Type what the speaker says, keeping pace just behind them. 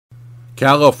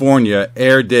California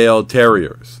Airedale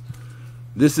Terriers.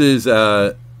 This is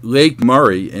Lake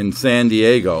Murray in San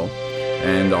Diego,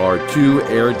 and our two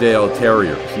Airedale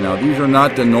Terriers. Now, these are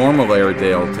not the normal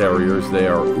Airedale Terriers. They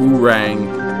are Orang,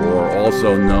 or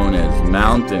also known as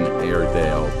Mountain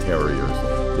Airedale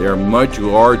Terriers. They are much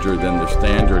larger than the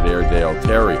standard Airedale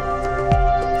Terrier.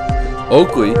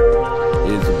 Oakley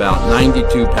is about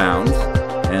 92 pounds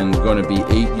and going to be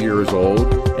 8 years old.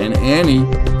 And Annie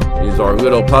is our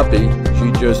little puppy.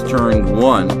 She just turned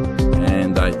 1,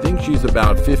 and I think she's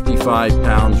about 55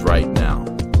 pounds right now.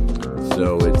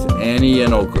 So it's Annie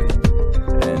and Oakley.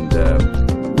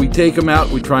 And we take them out.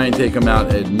 We try and take them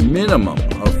out at minimum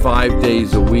of 5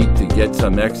 days a week to get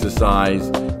some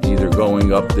exercise, either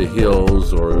going up the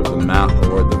hills or the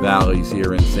mountain or the valleys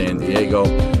here in San Diego.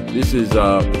 This is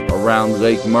around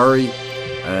Lake Murray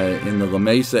in the La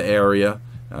Mesa area.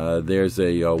 There's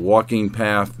a walking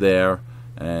path there,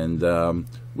 and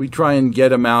we try and get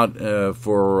them out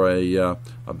for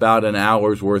about an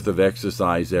hour's worth of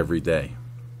exercise every day.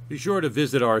 Be sure to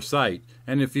visit our site,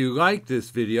 and if you like this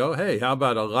video, hey, how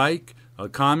about a like, a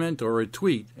comment, or a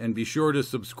tweet, and be sure to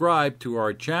subscribe to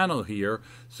our channel here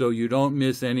so you don't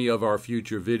miss any of our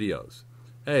future videos.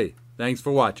 Hey, thanks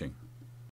for watching.